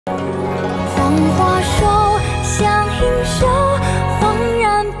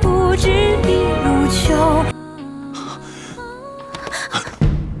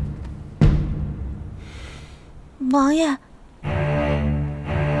王爷，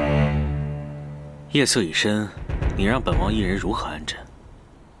夜色已深，你让本王一人如何安枕？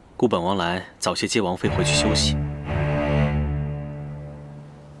故本王来早些接王妃回去休息。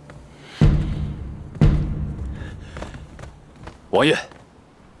王爷，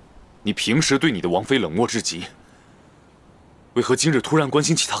你平时对你的王妃冷漠至极，为何今日突然关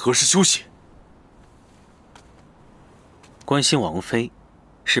心起她何时休息？关心王妃，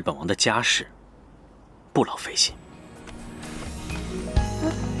是本王的家事，不劳费心。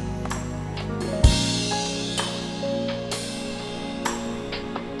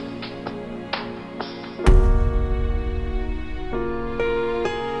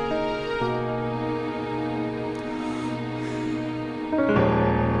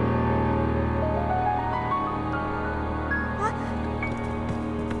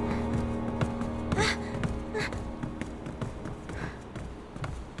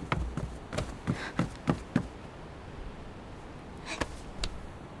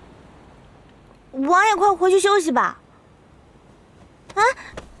王爷，快回去休息吧。啊！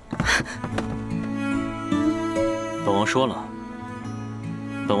本王说了，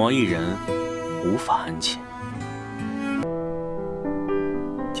本王一人无法安寝。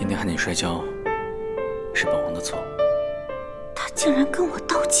今天和你摔跤，是本王的错。他竟然跟我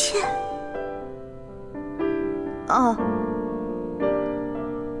道歉。哦，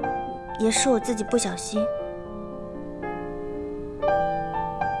也是我自己不小心。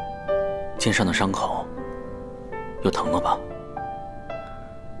肩上的伤口又疼了吧？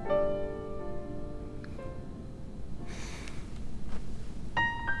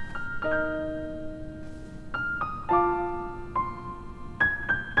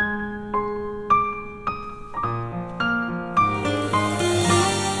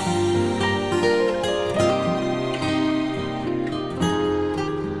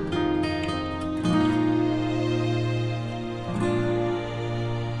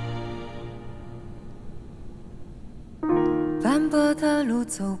斑驳的路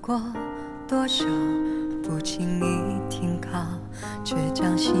走过多少，不轻易停靠，却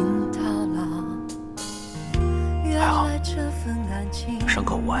将心套牢。还好，伤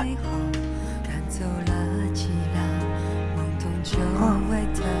口无碍。赶走了寂寥，懵懂久违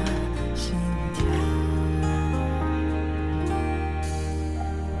的心跳。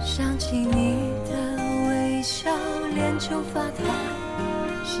想起你的微笑，脸就发烫，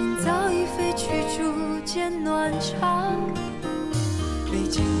心早已飞去，逐渐暖场。历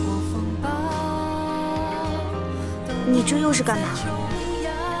经过风暴，你这又是干嘛？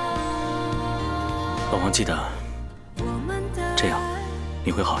本王记得这样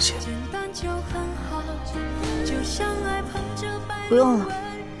你会好些。不用了，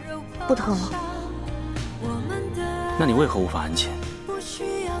不疼了。那你为何无法安寝？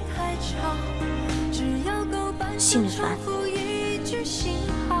心里烦。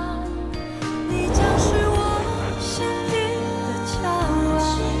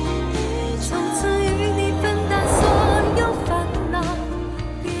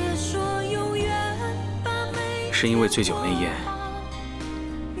是因为醉酒那夜，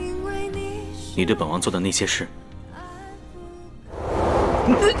你对本王做的那些事。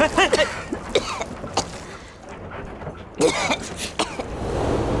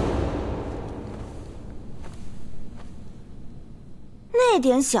那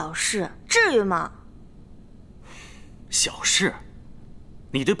点小事，至于吗？小事？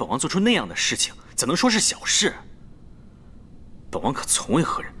你对本王做出那样的事情，怎能说是小事？本王可从未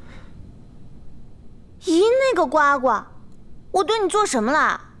和人。咦，那个呱呱，我对你做什么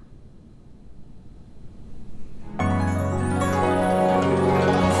啦？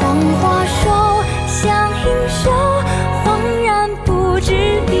黄花瘦，像银袖，恍然不知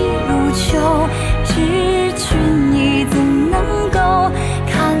已入秋。知君意怎能够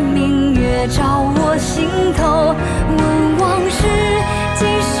看明月照我心头？问往事几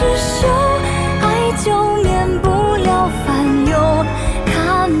时休？爱就免不了烦忧。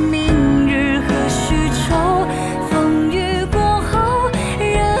看明日何须愁？风雨过后，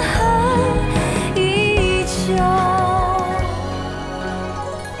人恨依旧。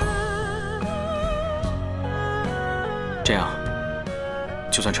这样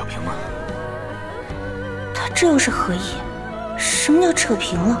就算扯平了。他这又是何意？什么叫扯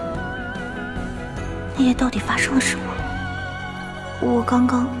平了？那夜到底发生了什么？我刚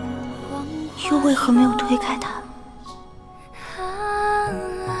刚又为何没有推开他？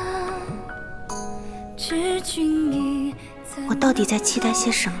我到底在期待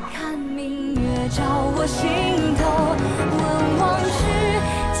些什么？看明月照我心头，问往事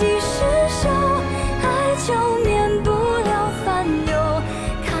几时休？爱就免不了烦忧。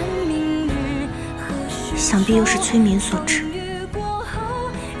看明日何须想必又是催眠所致。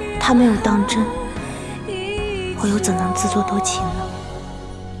他没有当真，我又怎能自作多情呢？